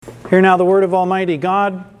Hear now the word of Almighty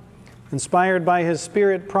God, inspired by His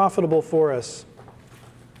Spirit, profitable for us.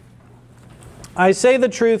 I say the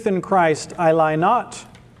truth in Christ, I lie not.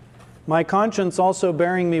 My conscience also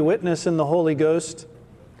bearing me witness in the Holy Ghost,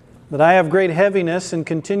 that I have great heaviness and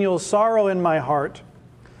continual sorrow in my heart.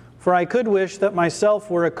 For I could wish that myself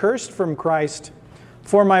were accursed from Christ,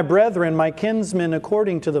 for my brethren, my kinsmen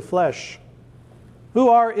according to the flesh, who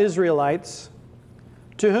are Israelites,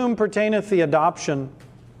 to whom pertaineth the adoption,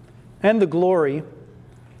 and the glory,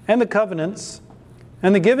 and the covenants,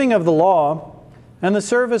 and the giving of the law, and the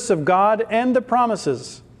service of God, and the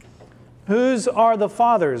promises, whose are the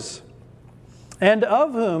fathers, and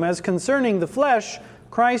of whom, as concerning the flesh,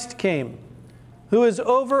 Christ came, who is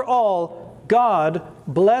over all, God,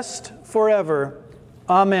 blessed forever.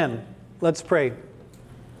 Amen. Let's pray.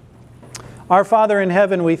 Our Father in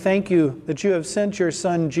heaven, we thank you that you have sent your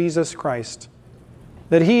Son, Jesus Christ,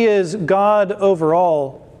 that He is God over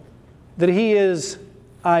all, that He is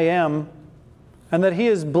I am, and that He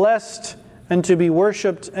is blessed and to be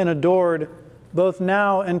worshiped and adored both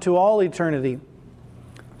now and to all eternity.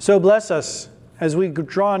 So bless us as we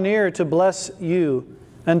draw near to bless you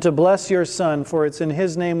and to bless your Son, for it's in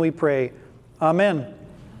His name we pray. Amen.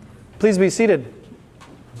 Please be seated.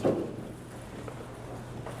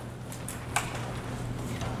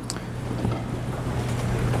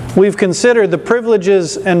 We've considered the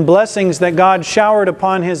privileges and blessings that God showered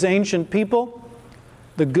upon His ancient people,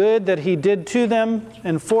 the good that He did to them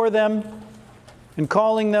and for them, and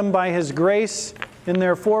calling them by His grace in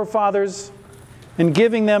their forefathers, and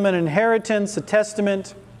giving them an inheritance, a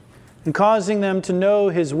testament, and causing them to know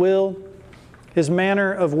His will, His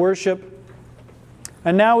manner of worship.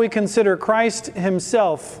 And now we consider Christ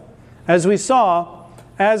Himself, as we saw,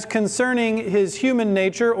 as concerning His human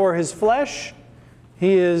nature or His flesh.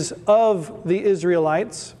 He is of the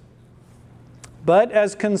Israelites. But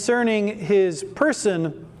as concerning His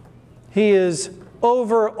person, He is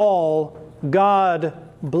over all, God,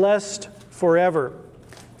 blessed forever.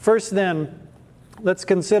 First then, let's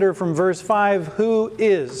consider from verse 5, who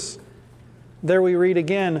is. There we read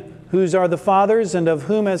again, whose are the fathers, and of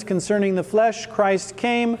whom as concerning the flesh Christ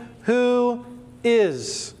came, who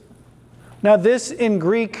is. Now this in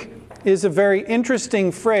Greek is a very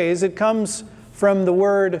interesting phrase. It comes from the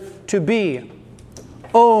word to be.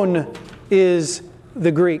 On is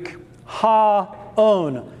the Greek.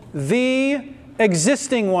 Ha-on, the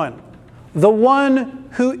existing one, the one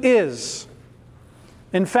who is.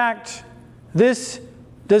 In fact, this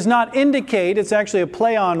does not indicate, it's actually a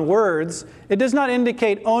play on words, it does not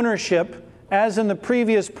indicate ownership, as in the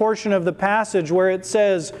previous portion of the passage where it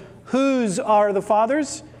says, whose are the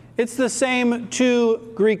fathers? It's the same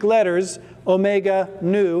two Greek letters, omega,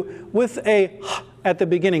 nu, with a h at the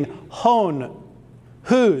beginning, hon,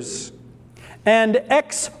 whose, and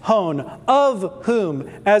ex hon, of whom,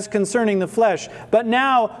 as concerning the flesh. But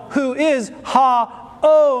now, who is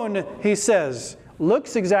ha-on, he says.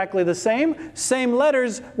 Looks exactly the same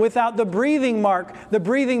letters without the breathing mark. The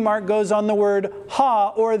breathing mark goes on the word ha,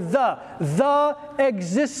 or the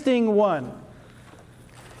existing one.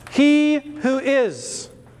 He who is.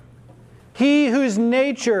 He whose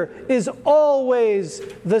nature is always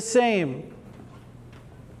the same.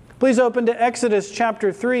 Please open to Exodus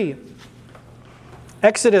chapter 3.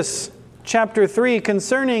 Exodus chapter 3,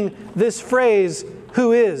 concerning this phrase,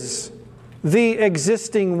 who is the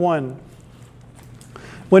existing one.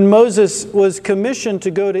 When Moses was commissioned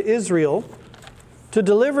to go to Israel to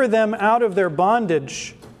deliver them out of their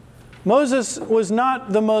bondage, Moses was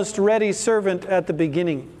not the most ready servant at the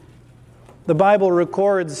beginning. The Bible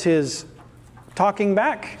records his talking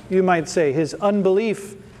back, you might say, his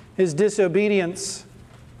unbelief, his disobedience.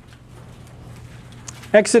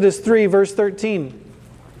 Exodus 3, verse 13.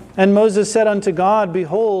 And Moses said unto God,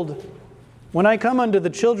 behold, when I come unto the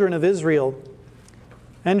children of Israel,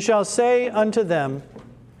 and shall say unto them,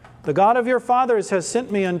 the God of your fathers has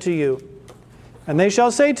sent me unto you. And they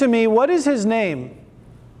shall say to me, what is His name?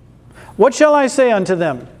 What shall I say unto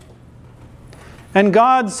them? And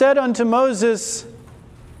God said unto Moses,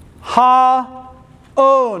 Ha-on,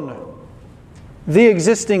 the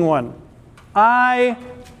existing one. I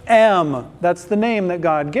am. That's the name that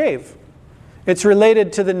God gave. It's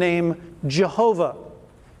related to the name Jehovah.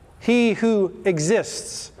 He who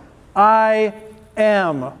exists. I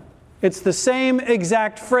am. It's the same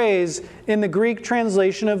exact phrase in the Greek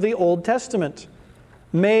translation of the Old Testament,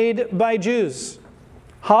 made by Jews.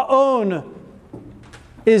 Ha-on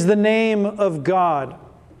is the name of God.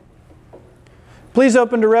 Please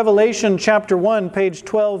open to Revelation chapter 1, page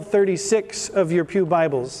 1236 of your pew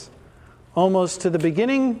Bibles. Almost to the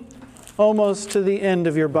beginning, almost to the end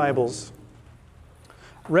of your Bibles.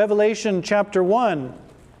 Revelation chapter 1,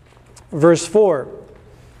 verse 4.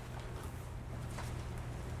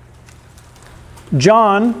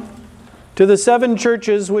 John, to the 7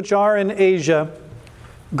 churches which are in Asia,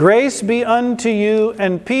 grace be unto you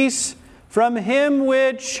and peace from him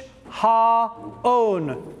which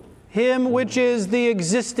Ha-on, him which is the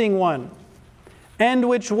existing one, and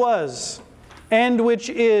which was, and which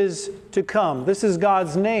is to come. This is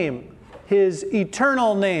God's name, His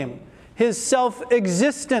eternal name, His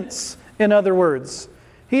self-existence, in other words.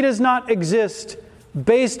 He does not exist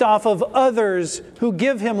based off of others who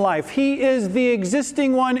give Him life. He is the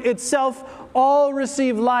existing one itself. All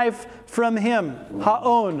receive life from Him.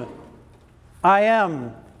 Ha-on, I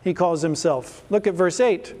am, He calls Himself. Look at verse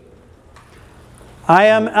 8. I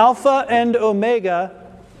am Alpha and Omega,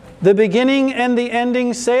 the beginning and the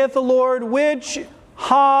ending, saith the Lord, which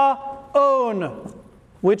Ha-on,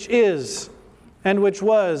 which is, and which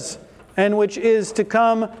was, and which is to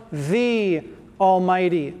come, the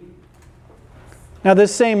Almighty. Now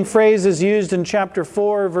this same phrase is used in chapter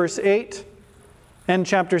 4, verse 8, and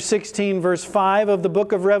chapter 16, verse 5 of the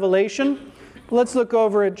book of Revelation. Let's look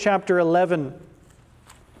over at chapter 11.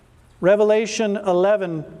 Revelation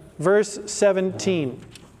 11, verse 17.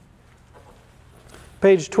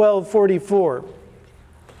 Page 1244.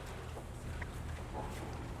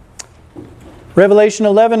 Revelation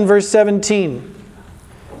 11, verse 17.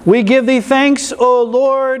 We give thee thanks, O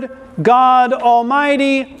Lord God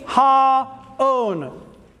Almighty, Ha-on,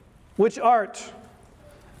 which art,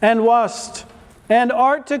 and wast, and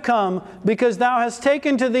art to come, because thou hast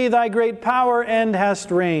taken to thee thy great power, and hast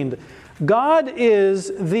reigned. God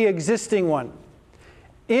is the existing one.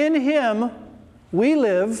 In Him we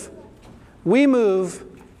live, we move,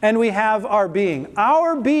 and we have our being.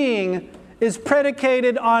 Our being is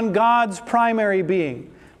predicated on God's primary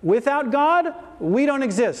being. Without God, we don't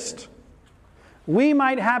exist. We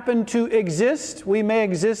might happen to exist. We may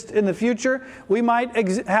exist in the future. We might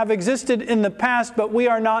have existed in the past, but we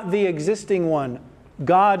are not the existing one.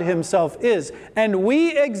 God Himself is. And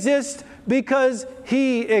we exist because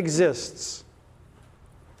He exists.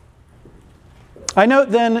 I note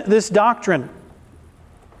then this doctrine.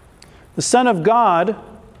 The Son of God,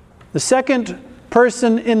 the second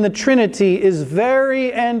person in the Trinity, is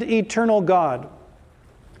very and eternal God.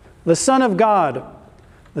 The Son of God,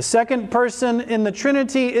 the second person in the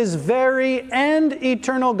Trinity, is very and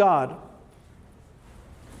eternal God.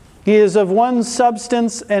 He is of one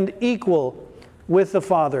substance and equal with the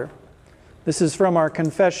Father. This is from our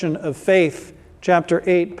Confession of Faith, chapter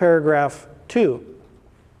 8, paragraph 2.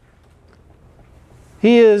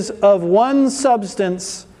 He is of one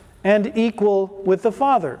substance and equal with the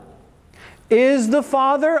Father. Is the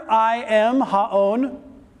Father I am, Ha-on?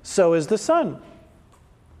 So is the Son.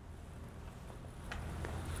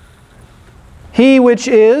 He which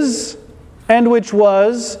is, and which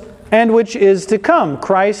was, and which is to come.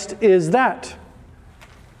 Christ is that.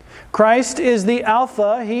 Christ is the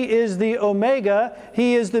Alpha, He is the Omega,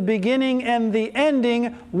 He is the beginning and the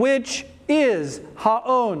ending, which is,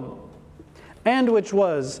 Ha-on, and which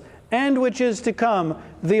was, and which is to come,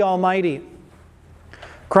 the Almighty.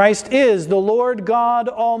 Christ is the Lord God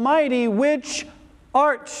Almighty, which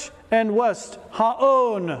art and wast,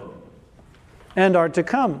 Ha-on, and art to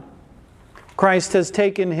come. Christ has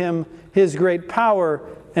taken Him His great power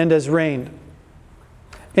and has reigned.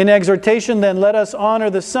 In exhortation, then, let us honor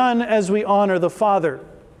the Son as we honor the Father.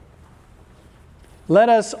 Let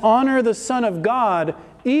us honor the Son of God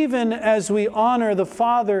even as we honor the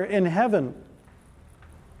Father in heaven.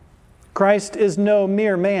 Christ is no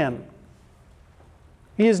mere man.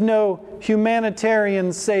 He is no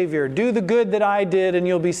humanitarian Savior. Do the good that I did and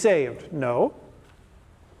you'll be saved. No.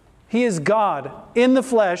 He is God in the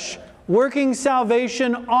flesh, working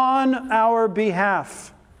salvation on our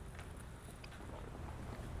behalf.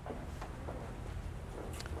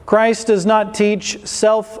 Christ does not teach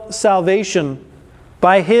self-salvation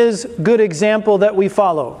by His good example that we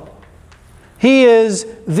follow. He is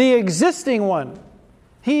the existing one.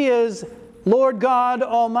 He is Lord God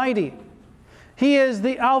Almighty. He is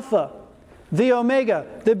the Alpha, the Omega,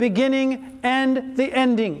 the beginning and the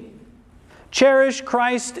ending. Cherish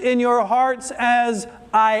Christ in your hearts as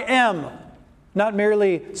I am, not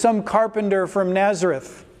merely some carpenter from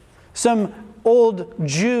Nazareth, some old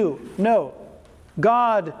Jew. No,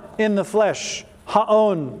 God in the flesh,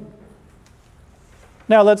 Ha-on.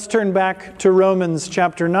 Now let's turn back to Romans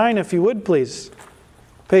chapter 9, if you would please.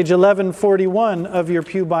 Page 1141 of your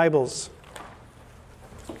Pew Bibles.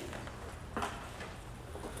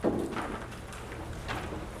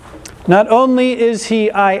 Not only is He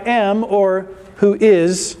I am, or who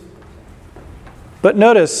is, but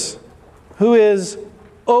notice, who is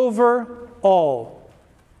over all.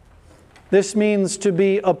 This means to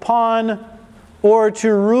be upon or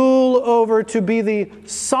to rule over, to be the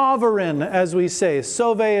sovereign, as we say.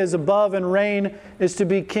 Sove is above and reign is to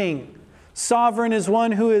be king. Sovereign is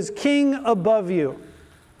one who is king above you.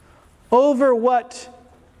 Over what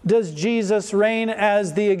does Jesus reign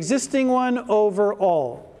as the existing one? Over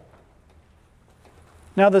all.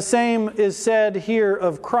 Now the same is said here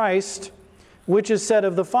of Christ, which is said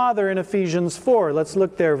of the Father in Ephesians 4. Let's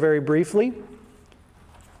look there very briefly.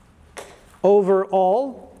 Over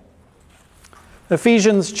all.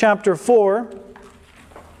 Ephesians chapter 4.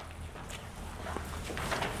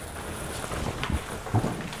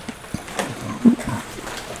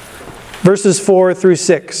 Verses 4 through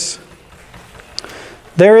 6.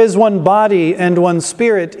 There is one body and one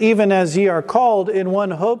Spirit, even as ye are called in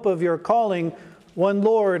one hope of your calling, one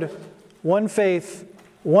Lord, one faith,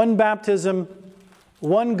 one baptism,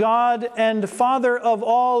 one God and Father of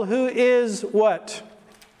all, who is what?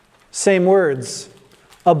 Same words.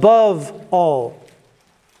 Above all.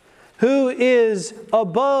 Who is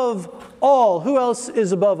above all? Who else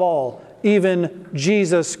is above all? Even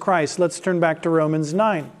Jesus Christ. Let's turn back to Romans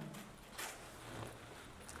 9.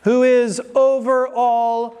 Who is over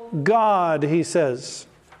all? God, he says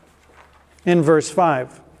in verse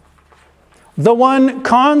 5. The one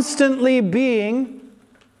constantly being,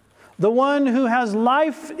 the one who has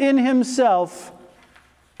life in himself,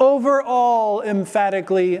 over all,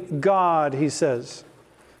 emphatically, God, he says.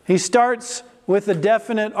 He starts with a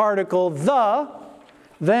definite article, the,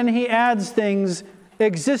 then he adds things,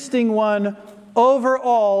 existing one, over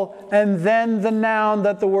all, and then the noun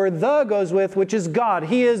that the word the goes with, which is God.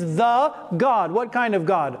 He is the God. What kind of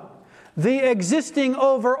God? The existing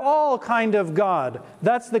over all kind of God.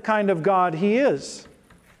 That's the kind of God he is.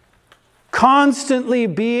 Constantly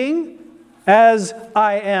being, as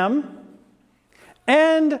I am,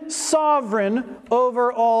 and sovereign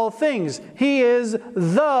over all things. He is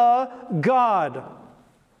the God.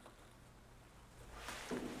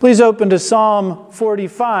 Please open to Psalm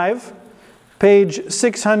 45, page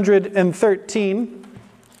 613.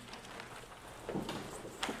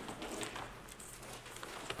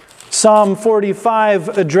 Psalm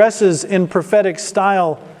 45 addresses in prophetic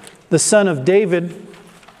style the Son of David,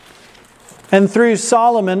 and through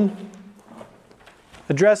Solomon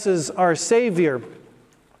addresses our Savior,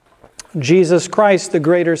 Jesus Christ, the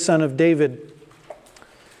greater Son of David.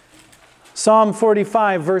 Psalm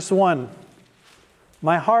 45, verse 1.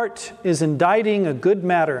 My heart is inditing a good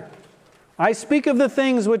matter. I speak of the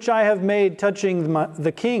things which I have made touching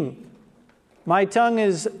the King. My tongue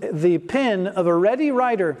is the pen of a ready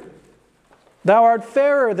writer. Thou art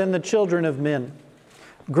fairer than the children of men.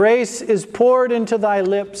 Grace is poured into thy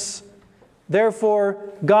lips. Therefore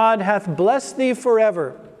God hath blessed thee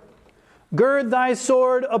forever. Gird thy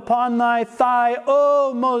sword upon thy thigh,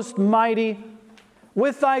 O most mighty,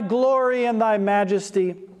 with thy glory and thy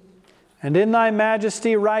majesty. And in thy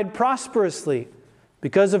majesty ride prosperously,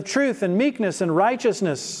 because of truth and meekness and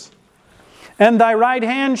righteousness. And thy right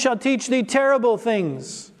hand shall teach thee terrible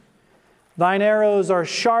things. Thine arrows are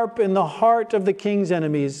sharp in the heart of the king's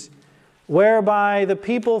enemies, whereby the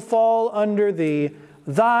people fall under thee.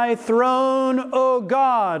 Thy throne, O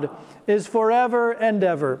God, is forever and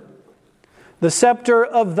ever. The scepter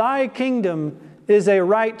of thy kingdom is a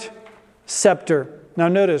right scepter. Now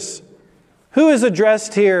notice, who is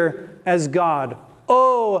addressed here as God?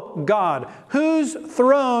 O God. Whose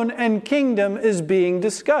throne and kingdom is being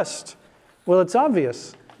discussed? Well, it's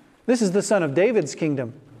obvious. This is the Son of David's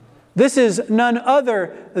kingdom. This is none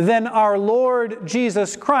other than our Lord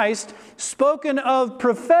Jesus Christ, spoken of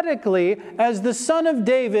prophetically as the Son of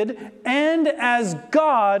David and as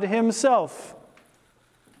God himself.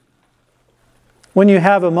 When you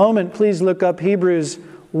have a moment, please look up Hebrews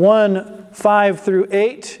 1, 5 through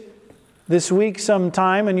 8 this week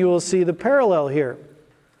sometime, and you will see the parallel here.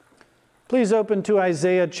 Please open to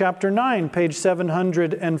Isaiah chapter 9, page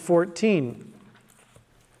 714.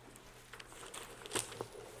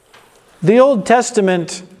 The Old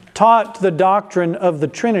Testament taught the doctrine of the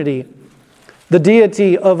Trinity, the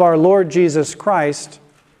deity of our Lord Jesus Christ,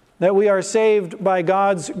 that we are saved by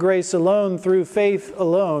God's grace alone, through faith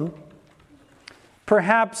alone.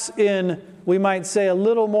 Perhaps in, we might say, a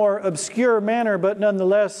little more obscure manner, but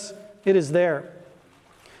nonetheless, it is there.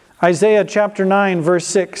 Isaiah chapter 9, verse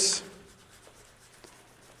 6.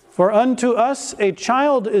 For unto us a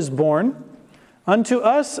child is born, unto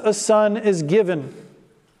us a son is given,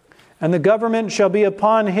 and the government shall be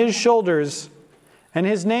upon his shoulders, and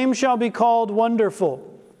his name shall be called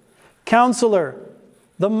Wonderful, Counselor,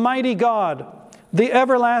 the Mighty God, the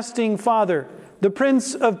Everlasting Father, the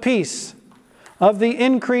Prince of Peace. Of the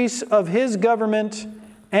increase of his government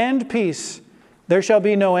and peace there shall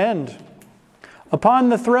be no end. Upon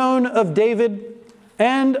the throne of David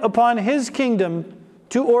and upon his kingdom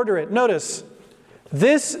to order it. Notice,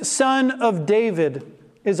 this Son of David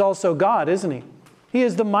is also God, isn't he? He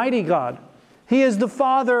is the mighty God. He is the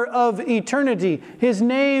Father of eternity. His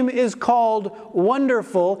name is called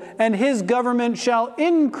Wonderful, and his government shall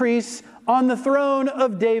increase on the throne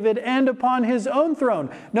of David and upon his own throne.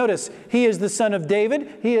 Notice, he is the Son of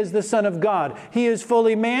David. He is the Son of God. He is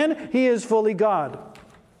fully man. He is fully God.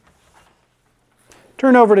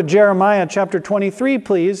 Turn over to Jeremiah chapter 23,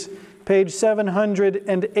 please. Page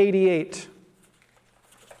 788.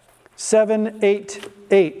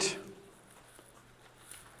 788.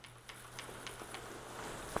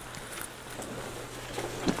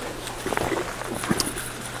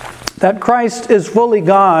 That Christ is fully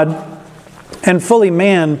God and fully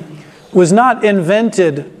man was not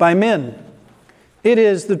invented by men. It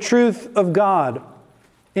is the truth of God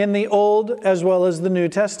in the Old as well as the New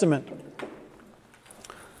Testament.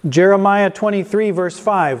 Jeremiah 23, verse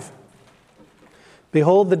 5.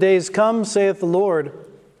 Behold, the days come, saith the Lord,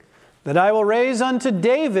 that I will raise unto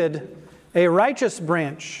David a righteous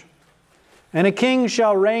branch, and a king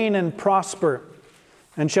shall reign and prosper,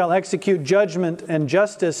 and shall execute judgment and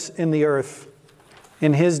justice in the earth.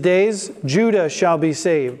 In his days Judah shall be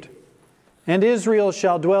saved, and Israel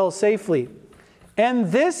shall dwell safely.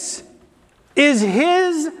 And this is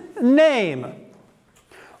his name,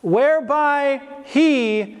 whereby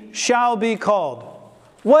he shall be called.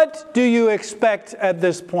 What do you expect at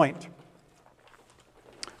this point?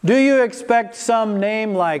 Do you expect some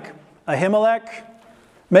name like Ahimelech?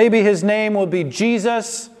 Maybe his name will be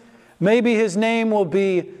Jesus. Maybe his name will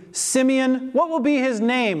be Simeon. What will be his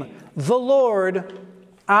name? The Lord,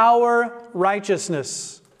 our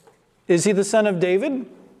righteousness. Is he the son of David?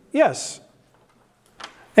 Yes.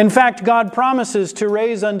 In fact, God promises to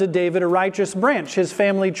raise unto David a righteous branch. His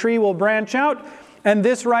family tree will branch out, and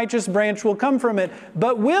this righteous branch will come from it.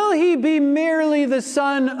 But will he be merely the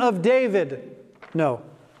son of David? No.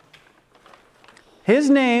 His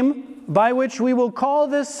name, by which we will call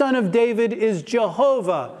this son of David, is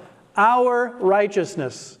Jehovah, our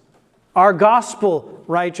righteousness, our gospel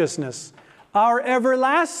righteousness, our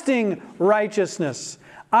everlasting righteousness,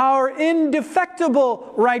 our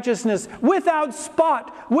indefectible righteousness, without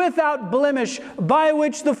spot, without blemish, by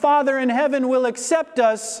which the Father in heaven will accept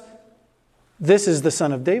us. This is the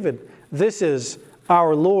Son of David. This is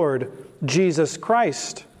our Lord Jesus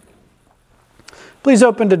Christ. Please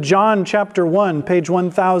open to John chapter 1, page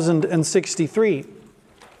 1063.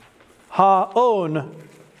 Ha'on,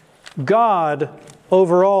 God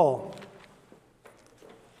over all.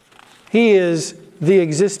 He is the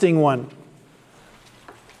existing one.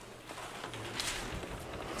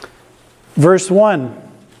 Verse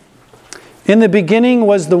 1. In the beginning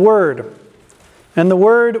was the Word, and the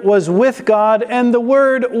Word was with God, and the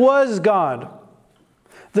Word was God.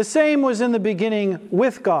 The same was in the beginning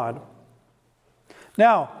with God.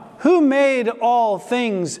 Now, who made all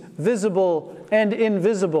things visible and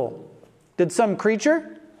invisible? Did some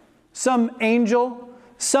creature? Some angel?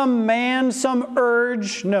 Some man? Some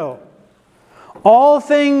urge? No. All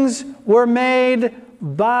things were made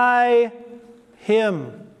by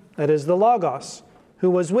Him. That is the Logos, who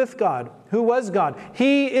was with God, who was God.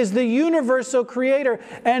 He is the universal creator,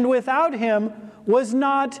 and without Him was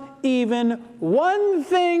not even one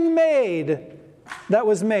thing made that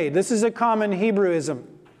was made. This is a common Hebrewism.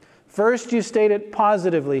 First, you state it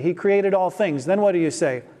positively. He created all things. Then what do you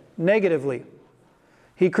say? Negatively.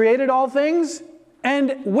 He created all things,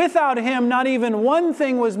 and without Him, not even one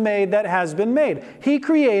thing was made that has been made. He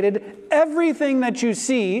created everything that you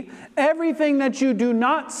see, everything that you do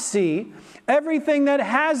not see, everything that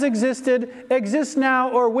has existed, exists now,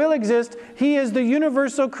 or will exist. He is the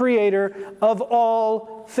universal creator of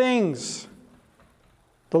all things.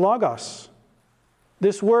 The Logos.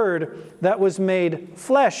 This Word that was made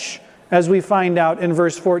flesh, as we find out in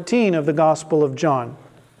verse 14 of the Gospel of John.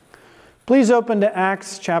 Please open to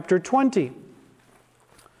Acts chapter 20.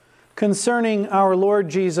 Concerning our Lord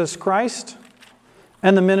Jesus Christ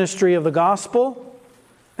and the ministry of the gospel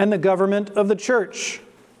and the government of the church.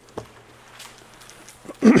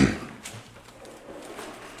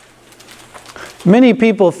 Many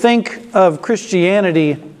people think of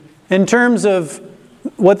Christianity in terms of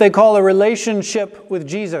what they call a relationship with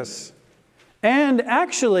Jesus. And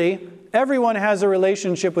actually, everyone has a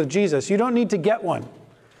relationship with Jesus. You don't need to get one.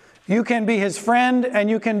 You can be His friend and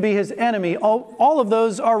you can be His enemy. All of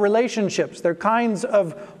those are relationships. They're kinds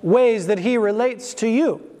of ways that He relates to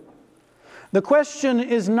you. The question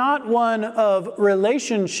is not one of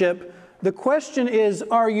relationship, The question is,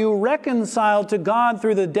 are you reconciled to God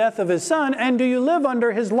through the death of His Son, and do you live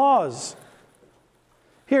under His laws?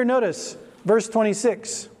 Here, notice, verse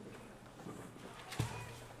 26.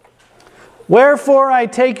 Wherefore I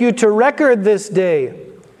take you to record this day,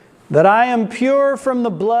 that I am pure from the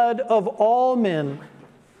blood of all men.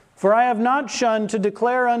 For I have not shunned to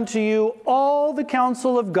declare unto you all the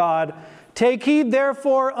counsel of God. Take heed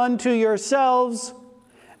therefore unto yourselves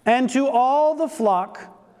and to all the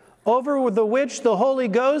flock, over the which the Holy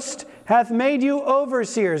Ghost hath made you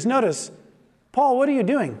overseers. Notice, Paul, what are you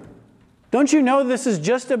doing? Don't you know this is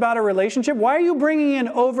just about a relationship? Why are you bringing in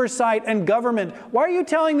oversight and government? Why are you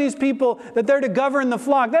telling these people that they're to govern the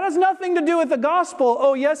flock? That has nothing to do with the gospel.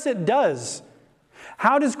 Oh, yes, it does.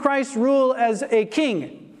 How does Christ rule as a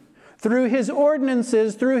king? Through His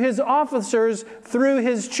ordinances, through His officers, through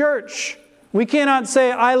His church. We cannot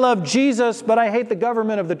say, I love Jesus, but I hate the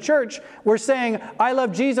government of the church. We're saying, I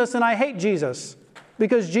love Jesus and I hate Jesus,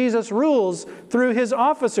 because Jesus rules through His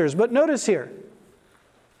officers. But notice here,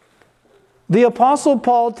 the Apostle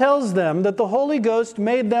Paul tells them that the Holy Ghost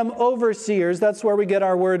made them overseers. That's where we get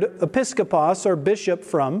our word episkopos, or bishop,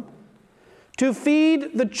 from. To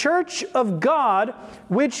feed the church of God,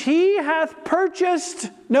 which He hath purchased,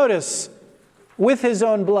 notice, with His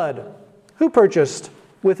own blood. Who purchased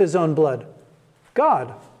with His own blood?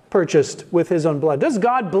 God purchased with His own blood. Does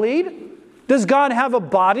God bleed? Does God have a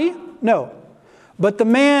body? No. But the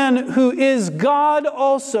man who is God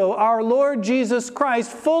also, our Lord Jesus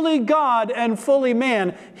Christ, fully God and fully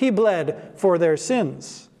man, He bled for their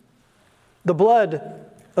sins. The blood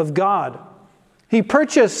of God. He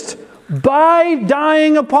purchased by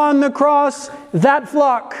dying upon the cross that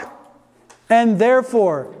flock. And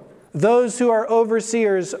therefore, those who are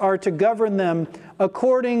overseers are to govern them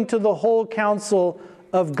according to the whole counsel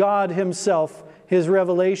of God Himself, His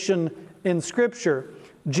revelation in Scripture.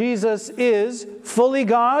 Jesus is fully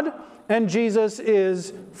God and Jesus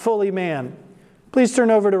is fully man. Please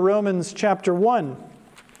turn over to Romans chapter 1,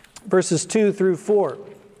 verses 2 through 4.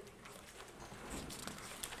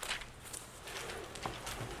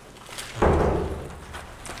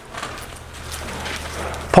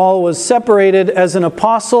 Paul was separated as an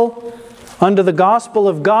apostle unto the gospel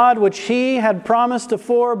of God, which he had promised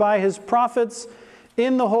afore by his prophets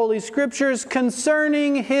in the Holy Scriptures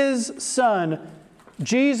concerning His Son,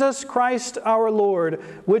 Jesus Christ our Lord,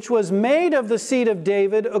 which was made of the seed of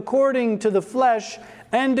David according to the flesh,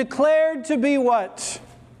 and declared to be what?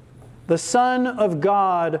 The Son of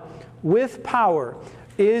God with power.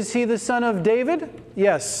 Is He the Son of David?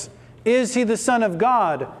 Yes. Is He the Son of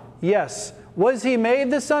God? Yes. Was He made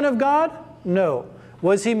the Son of God? No.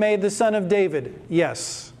 Was He made the Son of David?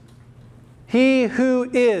 Yes. He who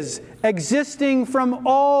is existing from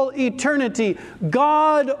all eternity,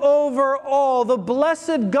 God over all, the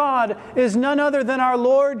blessed God, is none other than our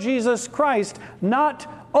Lord Jesus Christ,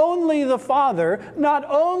 not only the Father, not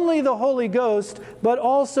only the Holy Ghost, but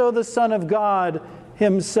also the Son of God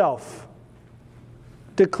Himself,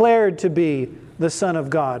 declared to be the Son of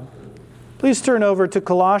God. Please turn over to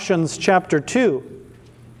Colossians chapter 2,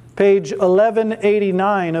 page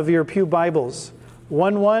 1189 of your pew Bibles,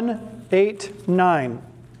 1189.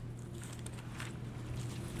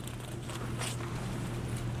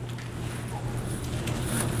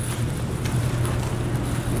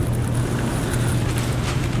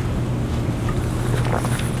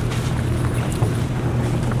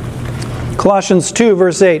 Colossians 2,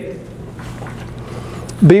 verse 8.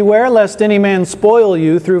 Beware lest any man spoil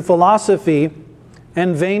you through philosophy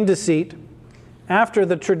and vain deceit, after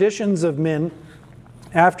the traditions of men,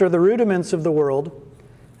 after the rudiments of the world,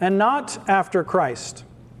 and not after Christ.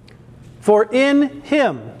 For in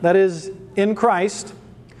Him, that is, in Christ,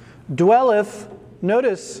 dwelleth,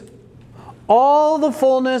 notice, all the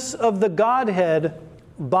fullness of the Godhead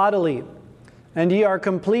bodily, and ye are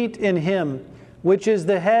complete in Him, which is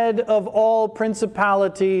the head of all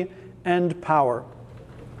principality and power.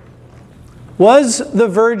 Was the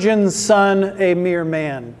virgin son a mere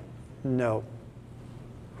man? No.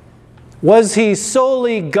 Was He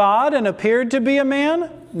solely God and appeared to be a man?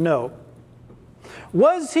 No.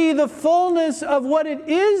 Was He the fullness of what it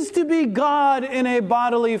is to be God in a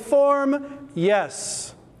bodily form?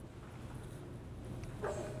 Yes.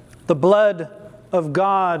 The blood of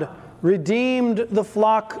God redeemed the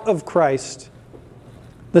flock of Christ.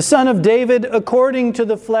 The Son of David, according to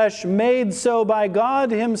the flesh, made so by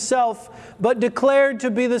God Himself, but declared to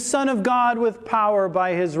be the Son of God with power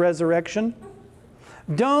by His resurrection.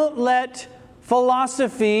 Don't let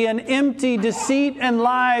philosophy and empty deceit and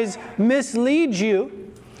lies mislead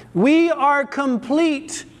you. We are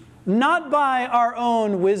complete not by our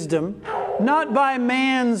own wisdom, not by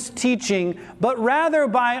man's teaching, but rather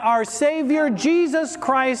by our Savior Jesus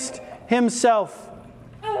Christ Himself.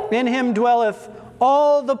 In Him dwelleth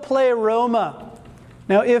all the pleroma.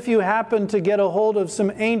 Now, if you happen to get a hold of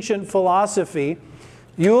some ancient philosophy,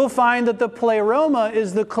 you will find that the pleroma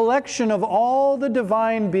is the collection of all the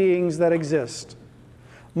divine beings that exist.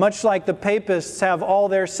 Much like the papists have all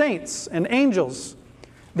their saints and angels.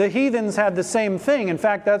 The heathens had the same thing. In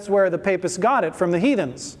fact, that's where the papists got it, from the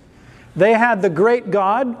heathens. They had the great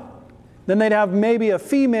God, then they'd have maybe a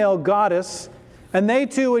female goddess, and they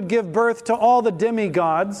too would give birth to all the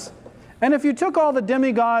demigods. And if you took all the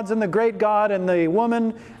demigods and the great God and the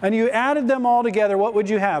woman, and you added them all together, what would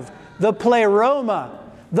you have? The pleroma,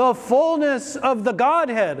 the fullness of the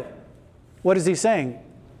Godhead. What is he saying?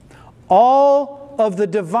 All of the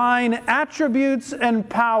divine attributes and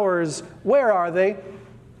powers, where are they?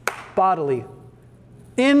 Bodily.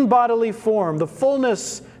 In bodily form. The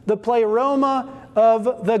fullness, the pleroma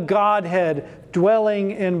of the Godhead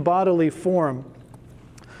dwelling in bodily form.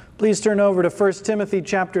 Please turn over to 1 Timothy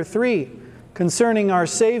chapter 3 concerning our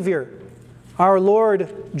Savior, our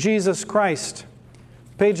Lord Jesus Christ.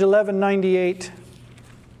 Page 1198.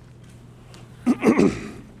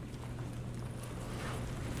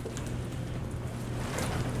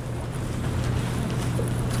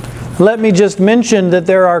 Let me just mention that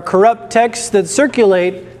there are corrupt texts that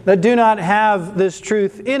circulate that do not have this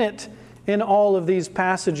truth in it in all of these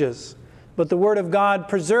passages. But the Word of God,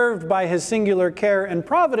 preserved by His singular care and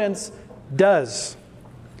providence, does.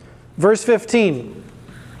 Verse 15.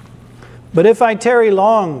 But if I tarry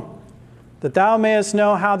long, that thou mayest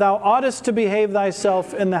know how thou oughtest to behave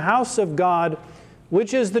thyself in the house of God,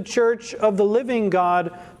 which is the church of the living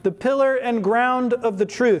God, the pillar and ground of the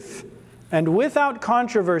truth. And without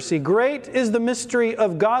controversy, great is the mystery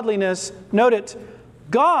of godliness. Note it,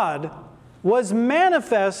 God was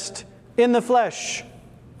manifest in the flesh,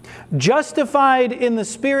 justified in the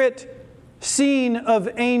Spirit, seen of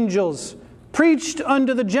angels, preached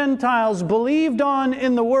unto the Gentiles, believed on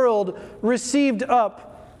in the world, received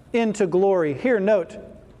up into glory. Here, note,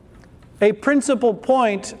 a principal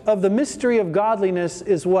point of the mystery of godliness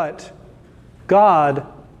is what? God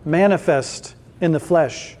manifest in the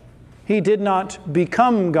flesh. He did not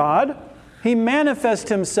become God. He manifested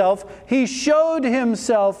Himself. He showed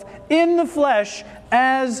Himself in the flesh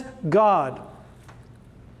as God.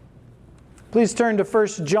 Please turn to 1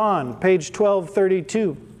 John, page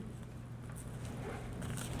 1232.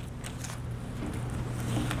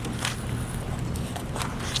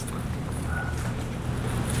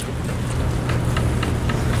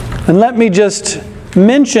 And let me just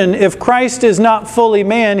mention, if Christ is not fully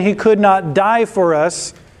man, He could not die for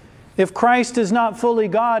us. If Christ is not fully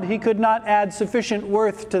God, He could not add sufficient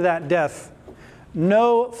worth to that death.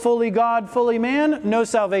 No fully God, fully man, no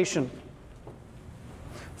salvation.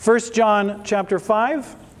 1 John chapter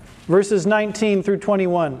 5, verses 19 through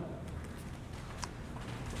 21.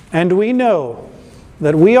 And we know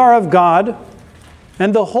that we are of God,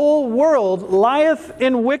 and the whole world lieth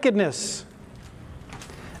in wickedness.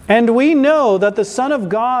 And we know that the Son of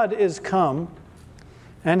God is come,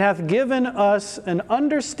 and hath given us an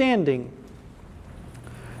understanding,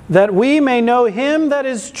 that we may know Him that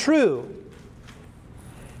is true,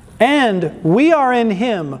 and we are in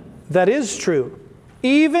Him that is true,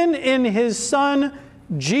 even in His Son,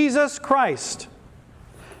 Jesus Christ.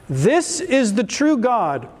 This is the true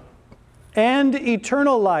God and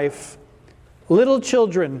eternal life. Little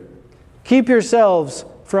children, keep yourselves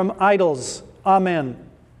from idols. Amen.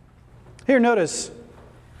 Here, notice,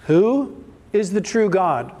 who is the true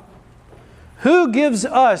God? Who gives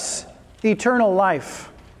us eternal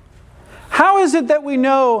life? How is it that we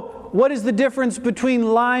know what is the difference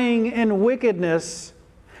between lying and wickedness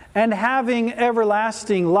and having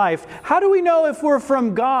everlasting life? How do we know if we're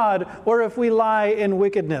from God or if we lie in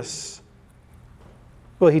wickedness?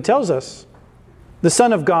 Well, He tells us. The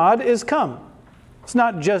Son of God is come. It's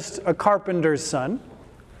not just a carpenter's son.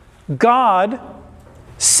 God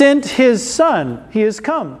sent His Son. He is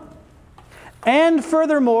come. And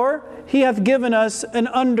furthermore, He hath given us an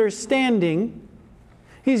understanding.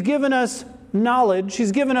 He's given us knowledge.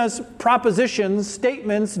 He's given us propositions,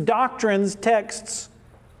 statements, doctrines, texts,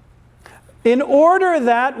 in order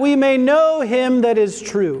that we may know Him that is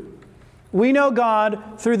true. We know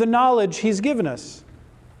God through the knowledge He's given us.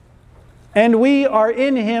 And we are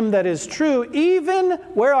in Him that is true, even,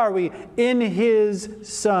 where are we? In His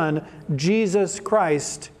Son, Jesus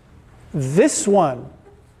Christ. This one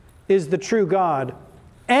is the true God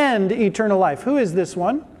and eternal life. Who is this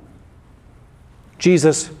one?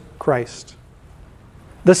 Jesus Christ.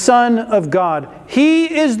 the Son of God.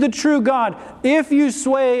 He is the true God. If you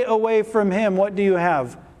sway away from Him, what do you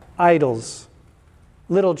have? Idols.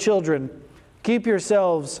 Little children, keep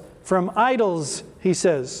yourselves from idols, He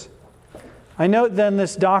says. I note then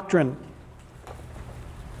this doctrine.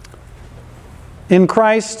 In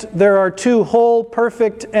Christ, there are two whole,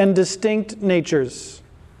 perfect, and distinct natures.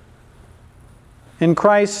 In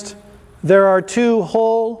Christ, there are two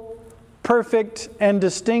whole, perfect, and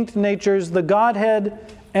distinct natures, the Godhead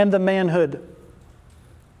and the manhood.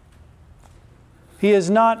 He is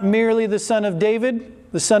not merely the Son of David,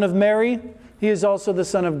 the Son of Mary. He is also the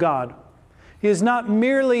Son of God. He is not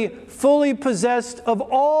merely fully possessed of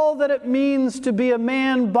all that it means to be a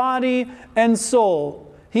man, body, and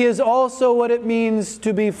soul. He is also what it means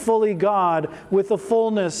to be fully God with the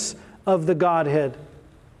fullness of the Godhead.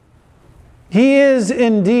 He is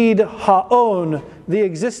indeed Haon, the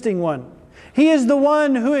existing one. He is the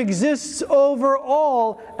one who exists over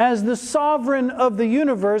all as the sovereign of the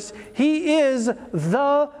universe. He is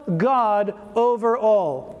the God over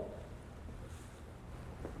all.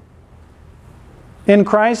 In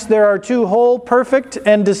Christ, there are two whole, perfect,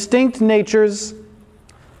 and distinct natures,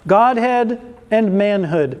 Godhead and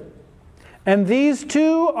manhood. And these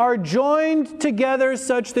two are joined together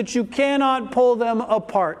such that you cannot pull them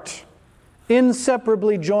apart.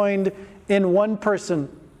 Inseparably joined in one person.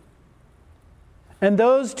 And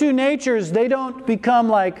those two natures, they don't become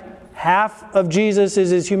like half of Jesus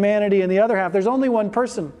is His humanity and the other half. There's only one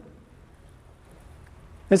person.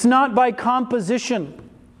 It's not by composition.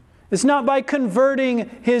 It's not by converting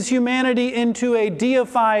His humanity into a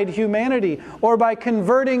deified humanity or by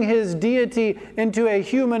converting His deity into a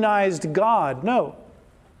humanized God. No.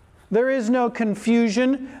 There is no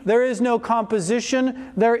confusion. There is no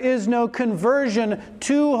composition. There is no conversion.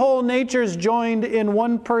 Two whole natures joined in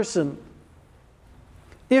one person.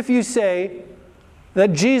 If you say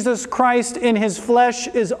that Jesus Christ in His flesh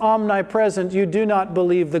is omnipresent, you do not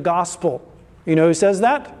believe the gospel. You know who says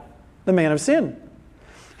that? The man of sin.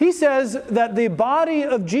 He says that the body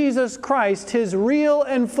of Jesus Christ, His real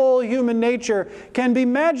and full human nature, can be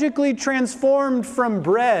magically transformed from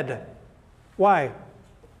bread. Why?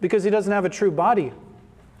 Because He doesn't have a true body.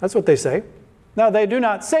 That's what they say. No, they do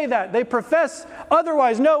not say that. They profess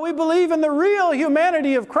otherwise. No, we believe in the real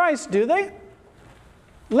humanity of Christ, do they?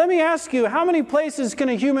 Let me ask you, how many places can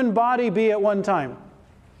a human body be at one time?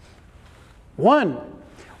 One.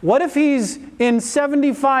 What if He's in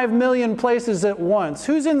 75 million places at once?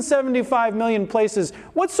 Who's in 75 million places?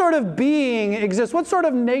 What sort of being exists? What sort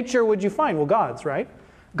of nature would you find? Well, God's, right?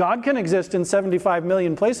 God can exist in 75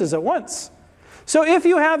 million places at once. So if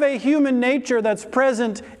you have a human nature that's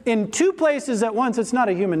present in two places at once, it's not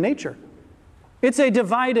a human nature. It's a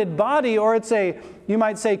divided body, or it's a, you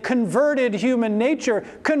might say, converted human nature,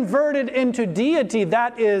 converted into deity.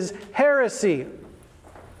 That is heresy.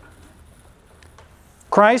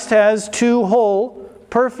 Christ has two whole,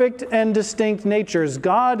 perfect, and distinct natures,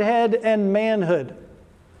 Godhead and manhood.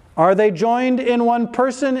 Are they joined in one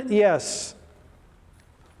person? Yes.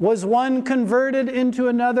 Was one converted into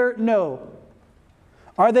another? No.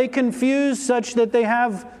 Are they confused such that they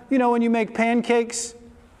have, when you make pancakes,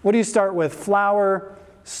 what do you start with? Flour,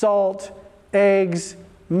 salt, eggs,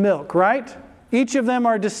 milk, right? Each of them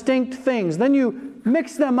are distinct things. Then you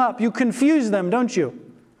mix them up. You confuse them, don't you?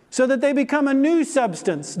 So that they become a new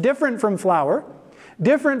substance, different from flour,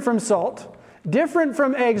 different from salt, different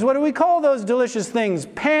from eggs. What do we call those delicious things?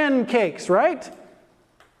 Pancakes, right?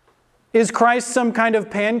 Is Christ some kind of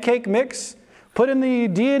pancake mix? Put in the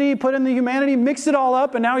deity, put in the humanity, mix it all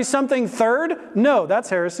up, and now He's something third? No, that's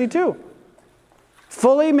heresy too.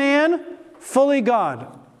 Fully man, fully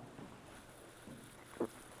God.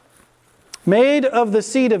 Made of the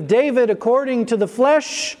seed of David according to the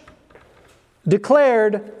flesh,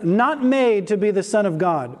 declared not made to be the Son of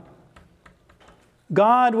God.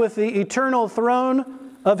 God with the eternal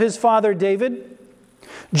throne of His father David.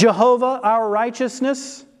 Jehovah our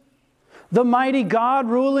righteousness. The mighty God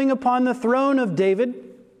ruling upon the throne of David.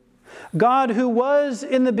 God who was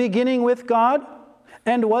in the beginning with God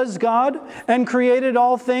and was God and created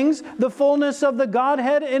all things. The fullness of the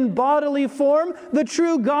Godhead in bodily form. The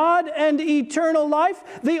true God and eternal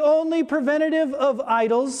life. The only preventative of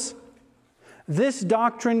idols. This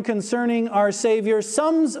doctrine concerning our Savior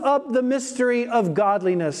sums up the mystery of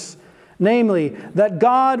godliness, namely, that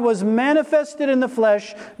God was manifested in the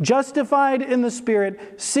flesh, justified in the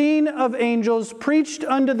Spirit, seen of angels, preached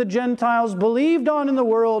unto the Gentiles, believed on in the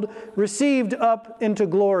world, received up into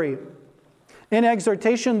glory. In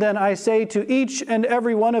exhortation, then, I say to each and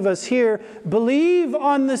every one of us here, believe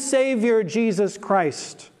on the Savior Jesus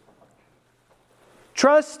Christ.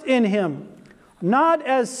 Trust in Him. not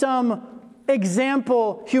as some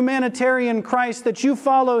example humanitarian Christ that you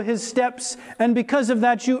follow his steps and because of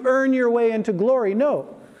that you earn your way into glory.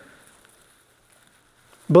 No.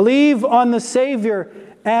 Believe on the Savior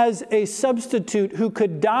as a substitute who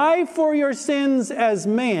could die for your sins as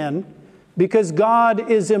man, because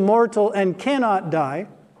God is immortal and cannot die,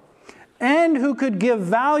 and who could give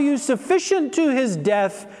value sufficient to his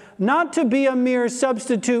death, not to be a mere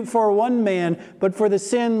substitute for one man, but for the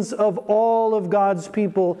sins of all of God's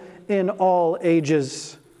people in all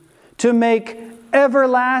ages, to make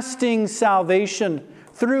everlasting salvation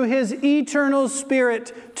through his eternal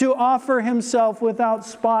Spirit, to offer himself without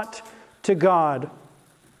spot to God.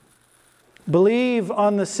 Believe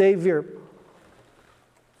on the Savior,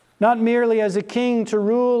 not merely as a king to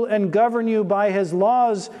rule and govern you by his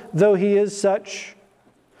laws, though he is such,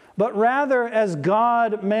 but rather as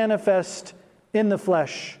God manifest in the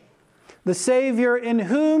flesh, the Savior in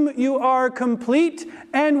whom you are complete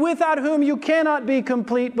and without whom you cannot be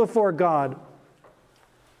complete before God.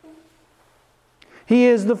 He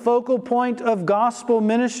is the focal point of gospel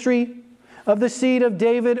ministry of the seed of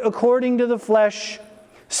David according to the flesh,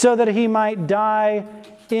 so that he might die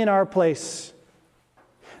in our place.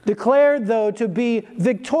 Declared, though, to be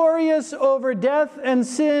victorious over death and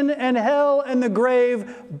sin and hell and the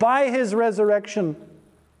grave by his resurrection.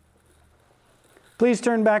 Please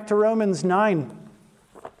turn back to Romans 9.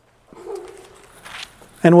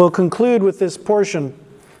 And we'll conclude with this portion.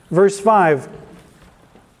 Verse 5.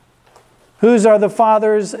 Whose are the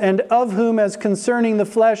fathers, and of whom, as concerning the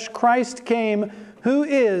flesh, Christ came, who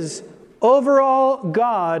is over all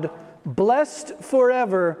God, blessed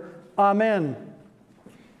forever. Amen.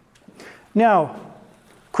 Now,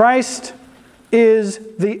 Christ is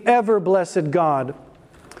the ever-blessed God.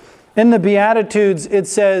 In the Beatitudes, it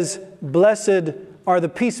says, blessed are the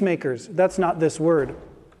peacemakers. That's not this word.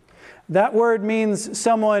 That word means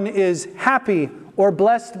someone is happy or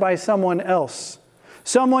blessed by someone else.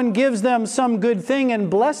 Someone gives them some good thing and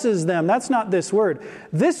blesses them. That's not this word.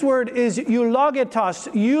 This word is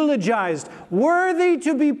eulogetos, eulogized, worthy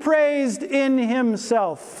to be praised in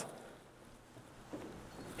himself.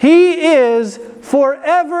 He is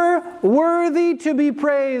forever worthy to be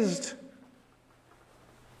praised.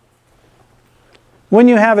 When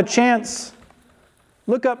you have a chance,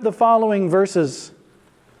 look up the following verses.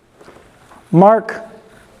 Mark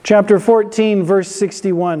chapter 14, verse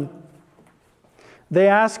 61. They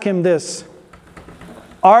ask him this,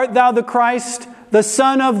 art thou the Christ, the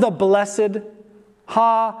Son of the Blessed,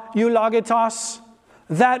 ha eulogetos,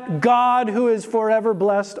 that God who is forever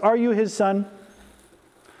blessed? Are you his son?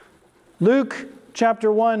 Luke chapter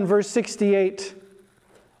 1, verse 68.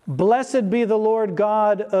 Blessed be the Lord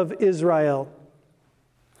God of Israel.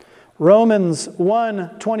 Romans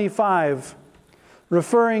 1:25,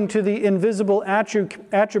 referring to the invisible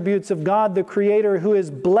attributes of God the Creator, who is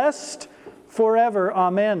blessed forever.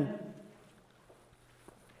 Amen.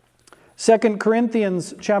 2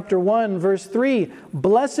 Corinthians chapter 1, verse 3.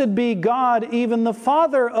 Blessed be God, even the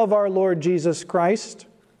Father of our Lord Jesus Christ.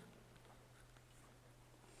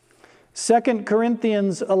 2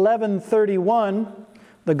 Corinthians 11:31.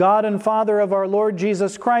 The God and Father of our Lord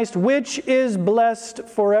Jesus Christ, which is blessed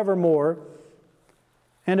forevermore.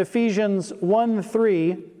 And Ephesians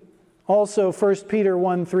 1:3, also 1 Peter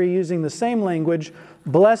 1:3, using the same language,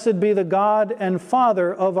 blessed be the God and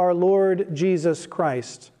Father of our Lord Jesus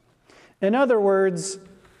Christ. In other words,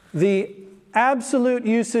 the absolute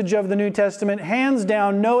usage of the New Testament, hands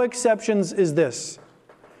down, no exceptions, is this.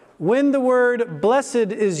 When the word blessed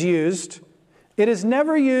is used, it is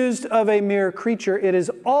never used of a mere creature. It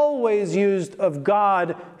is always used of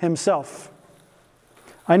God himself.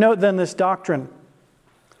 I note then this doctrine.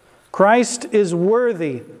 Christ is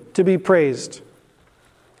worthy to be praised.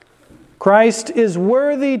 Christ is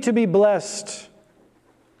worthy to be blessed.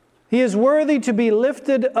 He is worthy to be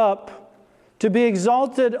lifted up, to be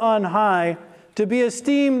exalted on high, to be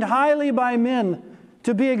esteemed highly by men,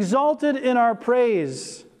 to be exalted in our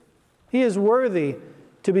praise. He is worthy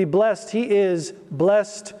to be blessed. He is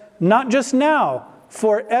blessed not just now,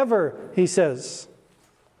 forever, he says.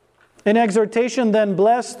 In exhortation, then,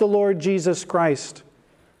 bless the Lord Jesus Christ.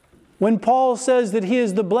 When Paul says that he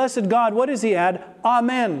is the blessed God, what does he add?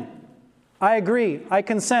 Amen. I agree. I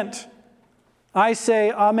consent. I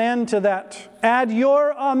say amen to that. Add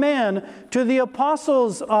your amen to the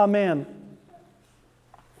apostles' amen.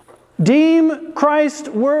 Deem Christ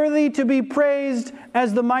worthy to be praised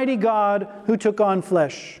as the mighty God who took on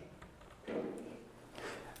flesh.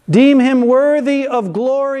 Deem him worthy of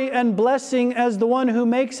glory and blessing as the one who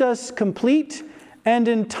makes us complete and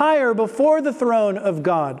entire before the throne of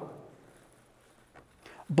God.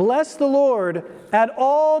 Bless the Lord at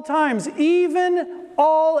all times, even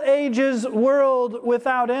all ages, world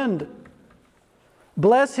without end.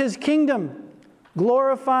 Bless His kingdom,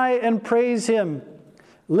 glorify and praise Him.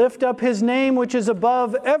 Lift up His name which is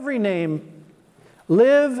above every name.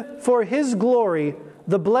 Live for His glory,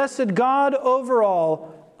 the blessed God over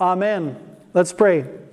all. Amen. Let's pray.